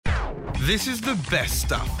This is the best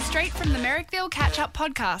stuff. Straight from the Merrickville Catch-Up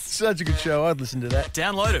Podcast. Such a good show. I'd listen to that.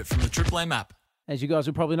 Download it from the Triple M app. As you guys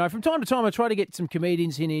will probably know, from time to time I try to get some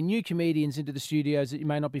comedians in here, new comedians into the studios that you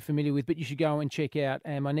may not be familiar with, but you should go and check out.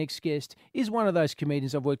 And my next guest is one of those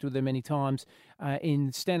comedians. I've worked with her many times in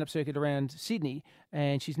the stand-up circuit around Sydney,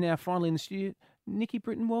 and she's now finally in the studio. Nikki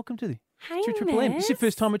Britton, welcome to Triple M. This is your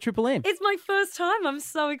first time at Triple M. It's my first time. I'm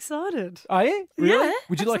so excited. Oh, yeah? Really? Yeah,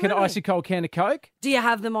 Would you like an icy cold can of Coke? Do you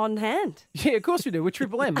have them on hand? Yeah, of course we do. We're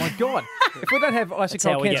Triple M. My God. If we don't have icy cold cans... That's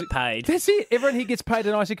how we get paid. That's it. Everyone here gets paid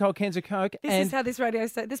an icy cold cans of Coke. This is how this radio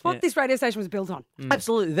station... This radio station was built on.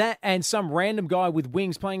 Absolutely. That and some random guy with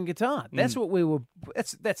wings playing guitar. That's what we were...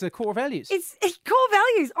 That's the core values. It's core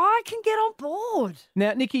values. I can get on board.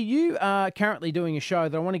 Now, Nikki, you are currently doing a show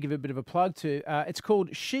that I want to give a bit of a plug to. It's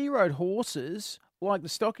called She Rode Horses, like the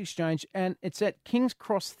Stock Exchange, and it's at King's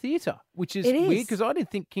Cross Theatre, which is weird because I didn't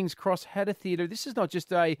think King's Cross had a theatre. This is not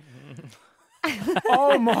just a...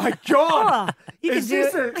 Oh, my God! Is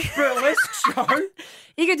this a burlesque show?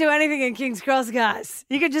 You could do anything in King's Cross, guys.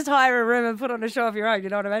 You could just hire a room and put on a show of your own, you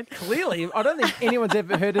know what I mean? Clearly. I don't think anyone's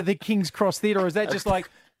ever heard of the King's Cross Theatre, or is that just like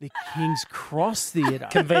the King's Cross Theatre?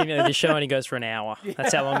 Conveniently, the show only goes for an hour.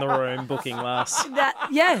 That's how long the room booking lasts.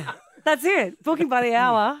 That's it. Booking by the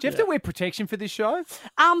hour. Do you have to wear protection for this show?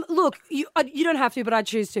 Look, you don't have to, but I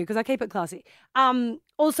choose to because I keep it classy.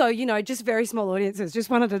 Also, just very small audiences, just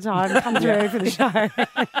one at a time, come through for the show.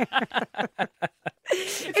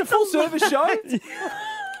 It's a full service show.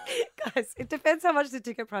 Guys, it depends how much the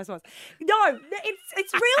ticket price was. No,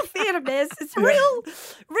 it's real theatre, Mez. It's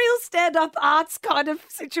real stand-up arts kind of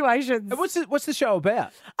situations. And what's the show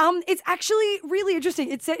about? It's actually really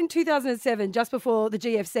interesting. It's set in 2007, just before the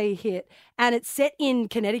GFC hit, and it's set in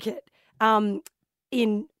Connecticut,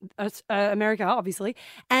 in America, obviously.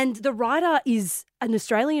 And the writer is an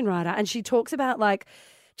Australian writer, and she talks about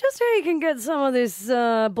just how you can get some of this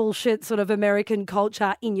bullshit sort of American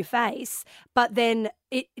culture in your face, but then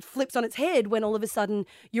it flips on its head when all of a sudden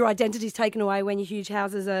your identity's taken away, when your huge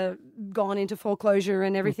houses are gone into foreclosure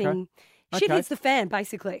and everything. Okay. Shit hits the fan,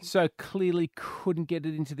 basically. So clearly couldn't get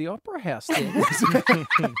it into the Opera House then.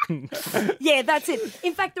 Yeah, that's it.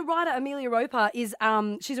 In fact, the writer, Amelia Roper, is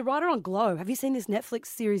she's a writer on Glow. Have you seen this Netflix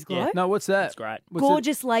series, Glow? Yeah. No, what's that? That's great.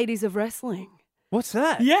 Gorgeous Ladies of Wrestling. What's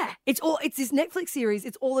that? Yeah. It's this Netflix series.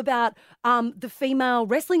 It's all about the female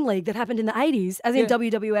wrestling league that happened in the 80s, as in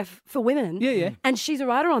WWF for women. Yeah. And she's a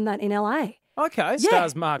writer on that in LA. Okay.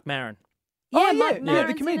 Stars Mark Maron. Yeah, Mark Maron's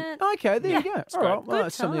the comedian. in it. Okay, there you go. All right, well, Good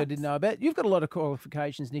that's something I times. didn't know about. You've got a lot of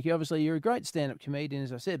qualifications, Nikki. Obviously, you're a great stand-up comedian,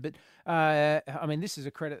 as I said, but, this is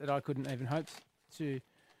a credit that I couldn't even hope to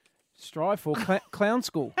strive for. Clown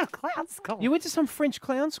school. Clown school. You went to some French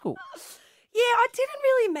clown school. Yeah, I didn't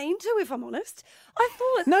really mean to, if I'm honest. I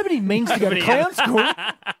thought... Nobody means to go to clown school.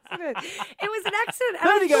 It was an accident. And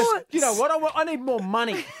Nobody I goes, thought, you know what, I need more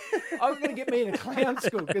money. I'm going to get me into clown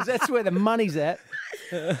school because that's where the money's at.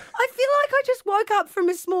 I feel like I just woke up from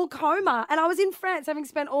a small coma and I was in France having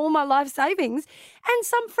spent all my life savings, and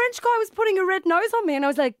some French guy was putting a red nose on me and I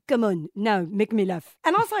was like, come on, no, make me laugh.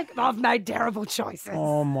 And I was like, I've made terrible choices.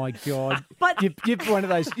 Oh, my God. But- You're one of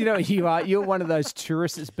those, you know what you are? You're one of those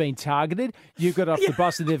tourists that's been targeted. You got off the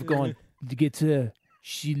bus and they've gone, did you get to her?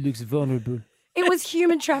 She looks vulnerable. It was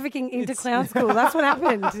human trafficking into clown school. That's what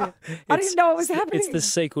happened. I didn't know what was happening. It's the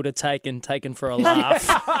sequel to Taken for a laugh.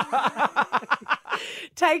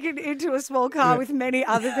 Taken into a small car with many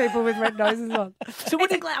other people with red noses on. So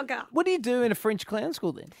it's a clown car. What do you do in a French clown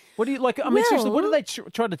school then? What do you seriously, what do they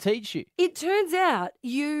try to teach you? It turns out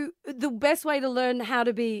the best way to learn how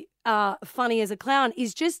to be funny as a clown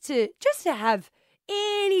is just to have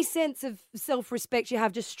any sense of self-respect you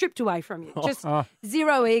have just stripped away from you. Just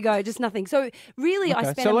zero ego, just nothing. So really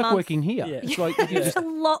I spent a month... working here. Yeah. It's like you It's a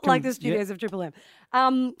lot like the studios of Triple M.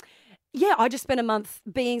 I just spent a month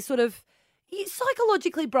being sort of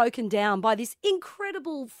psychologically broken down by this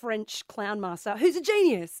incredible French clown master who's a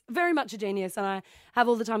genius, very much a genius, and I have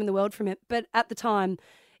all the time in the world from it. But at the time...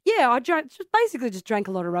 I drank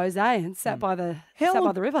a lot of rosé and sat by the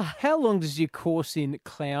river. How long does your course in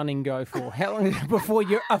clowning go for? How long before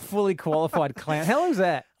you're a fully qualified clown? How long is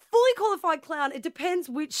that? Fully qualified clown, it depends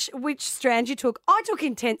which strand you took. I took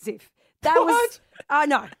intensive. No.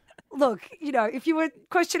 Look, if you were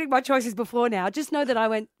questioning my choices before now, just know that I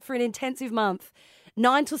went for an intensive month,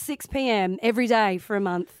 9 till 6 p.m. every day for a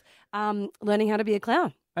month, learning how to be a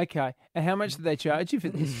clown. Okay. And how much did they charge you for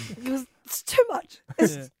this? It's too much.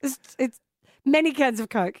 It's many cans of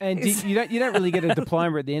Coke. And you don't really get a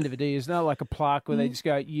diploma at the end of it, do you? There's no like a plaque where they just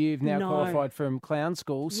go, you've now qualified from clown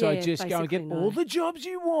school, so just go and get all the jobs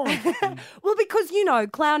you want. Well, because,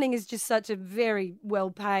 clowning is just such a very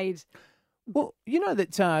well-paid Well, you know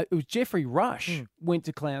that it was Jeffrey Rush went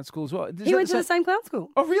to clown school as well. He went to the same clown school.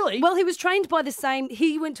 Oh, really? Well, he was trained by the same.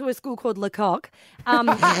 He went to a school called Lecoq.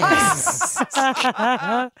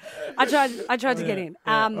 I tried to get in.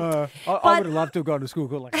 I would have loved to have gone to school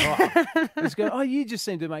called Lecoq. Just go, oh, you just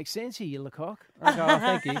seem to make sense here, you Lecoq. I go, oh,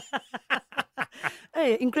 thank you.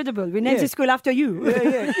 Hey, incredible. We named the school after you.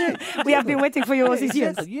 Yeah. We have been waiting for you all these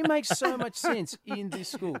years. You make so much sense in this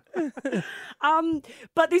school.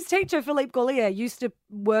 But this teacher, Philippe Gollier, used to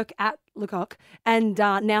work at Lecoq and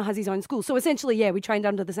now has his own school. So essentially, we trained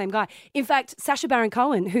under the same guy. In fact, Sacha Baron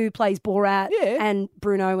Cohen, who plays Borat and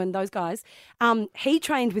Bruno and those guys, he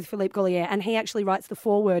trained with Philippe Gollier, and he actually writes the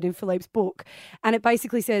foreword in Philippe's book. And it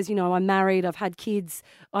basically says, I'm married, I've had kids,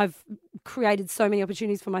 I've created so many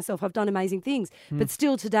opportunities for myself, I've done amazing things. But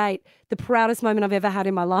still to date, the proudest moment I've ever had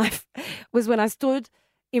in my life was when I stood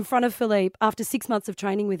in front of Philippe after 6 months of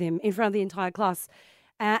training with him, in front of the entire class.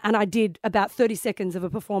 And I did about 30 seconds of a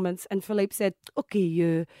performance. And Philippe said,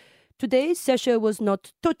 okay, today Sasha was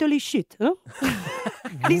not totally shit. Huh?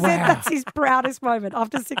 And he said that's his proudest moment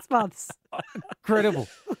after 6 months. Incredible.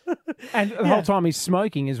 And the whole time he's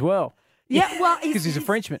smoking as well. Yeah, well, because he's a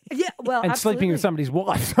Frenchman. Yeah, well, and absolutely. sleeping with somebody's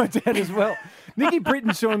wife, no doubt as well. Nikki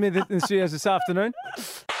Britton joined me in the studios this afternoon.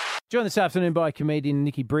 Joined this afternoon by comedian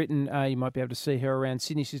Nikki Britton. You might be able to see her around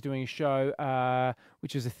Sydney. She's doing a show,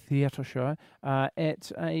 which is a theatre show,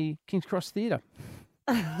 at a King's Cross Theatre.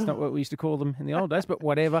 It's not what we used to call them in the old days, but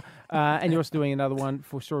whatever. And you're also doing another one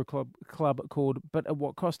for Story Club called But at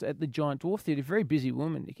What Cost at the Giant Dwarf Theatre. Very busy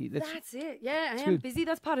woman, Nikki. That's it. Yeah, I am busy.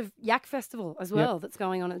 That's part of Yak Festival as well. That's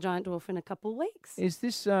going on at Giant Dwarf in a couple of weeks. Is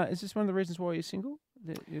this one of the reasons why you're single?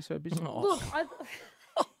 That you're so busy? Look,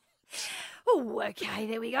 oh, okay.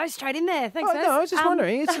 There we go. Straight in there. Thanks, no, I was just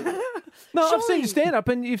wondering. I've seen you stand up,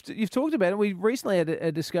 and you've talked about it. We recently had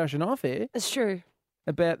a discussion off air. It's true.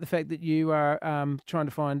 About the fact that you are trying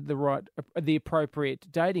to find the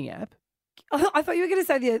appropriate dating app. I thought you were going to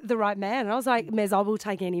say the right man. And I was like, Mez, I will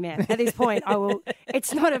take any man. At this point, I will.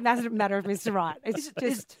 It's not a matter of Mr. Right. It's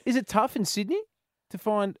just. Is it tough in Sydney to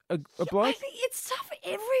find a bloke? I think it's tough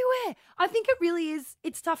everywhere. I think it really is.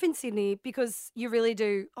 It's tough in Sydney because you really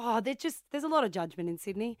do. There's a lot of judgment in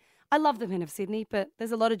Sydney. I love the men of Sydney, but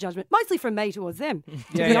there's a lot of judgment, mostly from me towards them,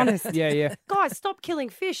 to be honest. Yeah. Guys, stop killing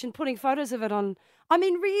fish and putting photos of it on. I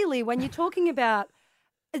mean, really, when you're talking about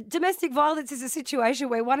domestic violence is a situation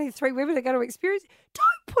where 1 in 3 women are going to experience. Don't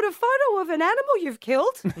put a photo of an animal you've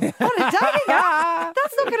killed on a dating app.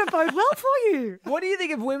 That's not going to bode well for you. What do you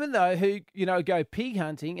think of women, though, who, go pig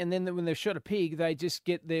hunting and then when they've shot a pig, they just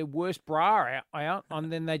get their worst bra out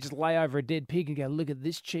and then they just lay over a dead pig and go, look at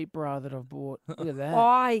this cheap bra that I've bought. Look at that.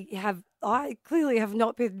 I clearly have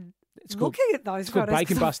not been looking at those photos. It's called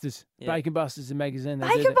Bacon Busters. Yeah. Bacon Busters, a magazine.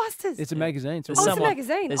 Bacon Busters? It's a magazine. It's a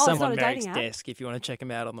magazine. There's someone on Merrick's desk if you want to check them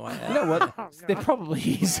out on the way out. You know what? There probably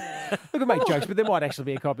is. We can make jokes, but there might actually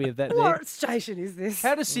be a copy of that What station is this?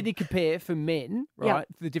 How does Sydney compare for men, right,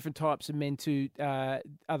 the different types of men to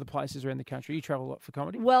other places around the country? You travel a lot for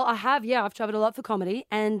comedy? Well, I have, I've travelled a lot for comedy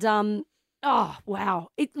and... oh, wow.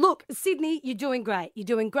 Look, Sydney, you're doing great. You're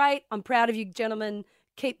doing great. I'm proud of you, gentlemen.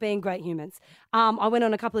 Keep being great humans. I went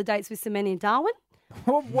on a couple of dates with some men in Darwin.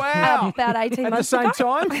 Oh, wow. About 18 months ago. At the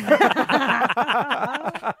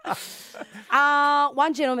same time?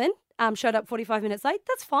 One gentleman showed up 45 minutes late.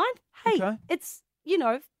 That's fine. Hey, it's,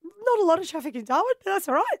 not a lot of traffic in Darwin. That's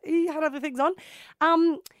all right. He had other things on.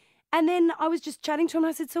 And then I was just chatting to him and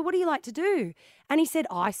I said, so what do you like to do? And he said,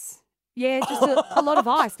 ice. Yeah, just a lot of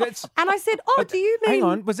ice. And I said, do you mean... Hang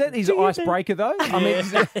on, was that his icebreaker, though? I mean...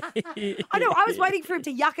 I know, I was waiting for him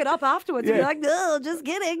to yuck it up afterwards and be like, no, just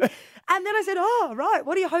kidding. And then I said, right,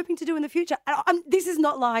 what are you hoping to do in the future? And this is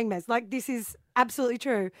not lying, Mez. Like, this is absolutely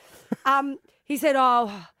true. He said,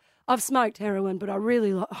 I've smoked heroin, but I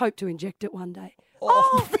really hope to inject it one day.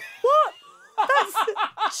 Oh, what?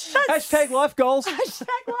 That's Hashtag life goals.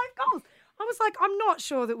 Hashtag life goals. I was like, I'm not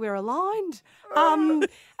sure that we're aligned. And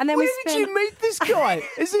then Where did you meet this guy?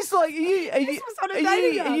 Is this like, are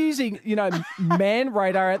you using, man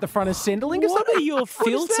radar at the front of Centrelink or something? What are your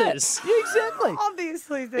filters? Yeah, exactly.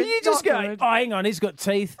 Obviously. You just go, hang on, he's got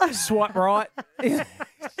teeth. Swipe right.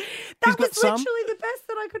 That was literally the best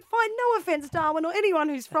that I could find. No offence, Darwin, or anyone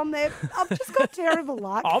who's from there. I've just got terrible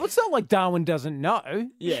luck. Oh, it's not like Darwin doesn't know.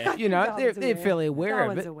 Yeah. They're fairly aware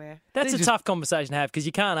of it. Aware. That's a tough conversation to have because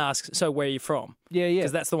you can't ask, so where are you from? Yeah.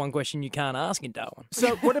 Because that's the one question you can't ask in Darwin.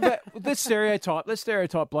 So what about, let's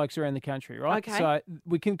stereotype blokes around the country, right? Okay. So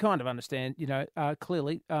we can kind of understand,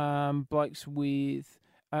 clearly blokes with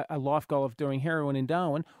a life goal of doing heroin in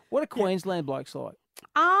Darwin. What are Queensland blokes like?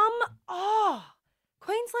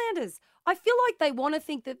 Queenslanders, I feel like they want to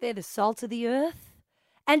think that they're the salt of the earth.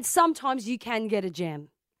 And sometimes you can get a gem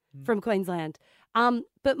from Queensland.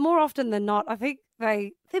 But more often than not, I think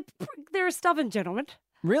they're a stubborn gentleman.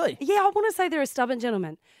 Really? Yeah, I want to say they're a stubborn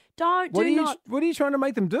gentleman. What are you trying to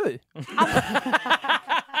make them do?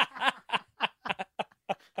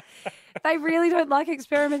 They really don't like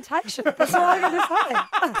experimentation. That's all I'm going to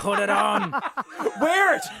say. Put it on.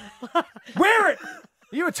 Wear it! Wear it!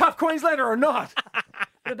 Are you a tough Queenslander or not?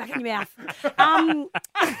 Put it back in your mouth.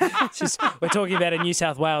 We're talking about a New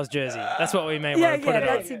South Wales jersey. That's what we mean when we put it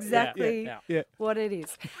on. That's exactly Yeah. what it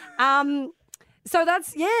is. So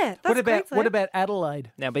that's What about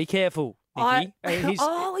Adelaide? Now be careful, I, Nikki.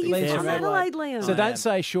 you from Adelaide, Liam? So don't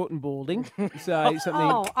say short and balding. Say something.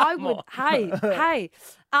 Oh, I would. Hey.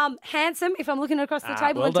 Handsome, if I'm looking across the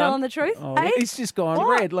table well and telling the truth. Oh, hey? he's just gone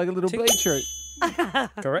red like a little beetroot.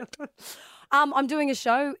 Correct. I'm doing a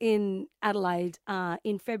show in Adelaide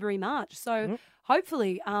in February, March. So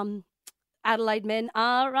hopefully Adelaide men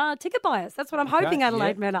are ticket buyers. That's what I'm hoping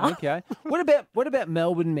Adelaide men are. Okay. What about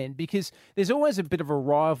Melbourne men? Because there's always a bit of a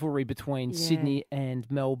rivalry between Sydney and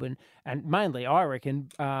Melbourne, and mainly I reckon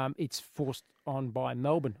it's forced on by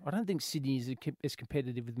Melbourne. I don't think Sydney is as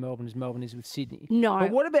competitive with Melbourne as Melbourne is with Sydney. No.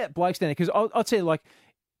 But what about blokes down there? Because I'll tell you, like,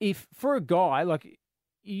 if for a guy, like,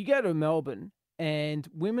 you go to Melbourne and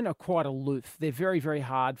women are quite aloof. They're very, very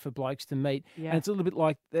hard for blokes to meet. Yeah. And it's a little bit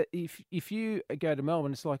like that. If you go to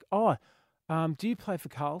Melbourne, it's like, do you play for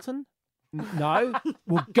Carlton? No?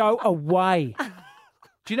 Well, go away.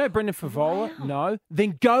 Do you know Brendan Favola? Wow. No?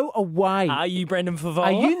 Then go away. Are you Brendan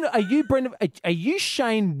Favola? Are you Brendan? Are you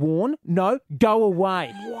Shane Warne? No? Go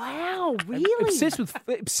away. Wow, really?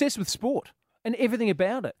 Obsessed with sport and everything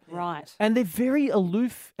about it. Right. And they're very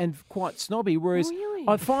aloof and quite snobby, whereas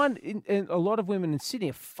I find in a lot of women in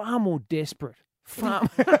Sydney are far more desperate.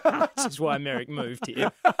 This is why Merrick moved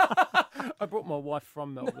here. I brought my wife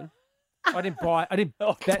from Melbourne. I didn't buy her.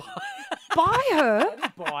 Buy her? I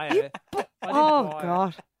didn't buy her.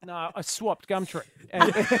 God. No, I swapped Gumtree.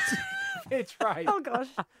 Fair trade. Oh, gosh.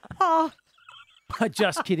 Oh.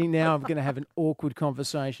 Just kidding. Now I'm going to have an awkward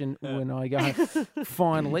conversation when I go home.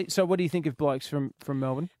 Finally. So what do you think of blokes from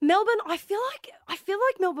Melbourne? Melbourne, I feel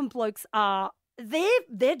like Melbourne blokes are...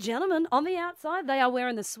 They're gentlemen on the outside. They are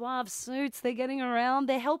wearing the suave suits. They're getting around.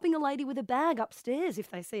 They're helping a lady with a bag upstairs if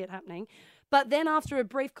they see it happening. But then after a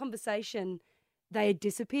brief conversation, they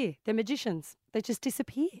disappear. They're magicians. They just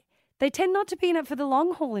disappear. They tend not to be in it for the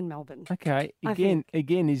long haul in Melbourne. Okay. Again,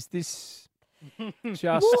 is this just...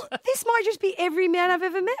 Well, this might just be every man I've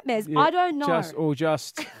ever met, Mez. Yeah, I don't know.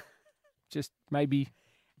 Just maybe...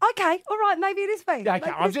 Okay. All right. Maybe it is me.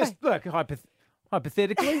 Okay. I'm just... Look,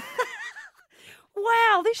 hypothetically...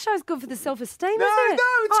 Wow, this show's good for the self-esteem, isn't it?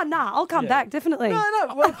 Oh, I'll come back, definitely.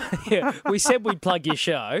 No. Well, we said we'd plug your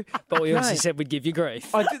show, but we also said we'd give you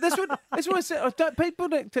grief. That's what I said. People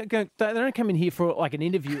don't come in here for like an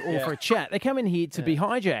interview or for a chat. They come in here to be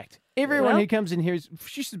hijacked. Everyone who comes in here is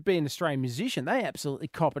used to be an Australian musician. They absolutely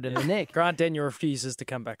cop it in the neck. Grant Denyer refuses to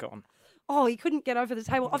come back on. Oh, he couldn't get over the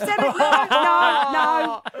table. I've said it.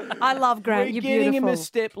 No. I love Grant. We're You're getting beautiful. him a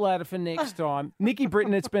step ladder for next time. Nikki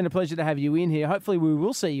Britton, it's been a pleasure to have you in here. Hopefully we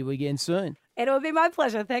will see you again soon. It'll be my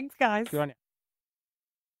pleasure. Thanks, guys. Good on you.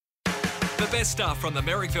 The best stuff from the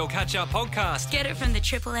Merrickville Catch Up podcast. Get it from the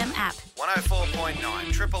Triple M app.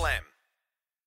 104.9 Triple M.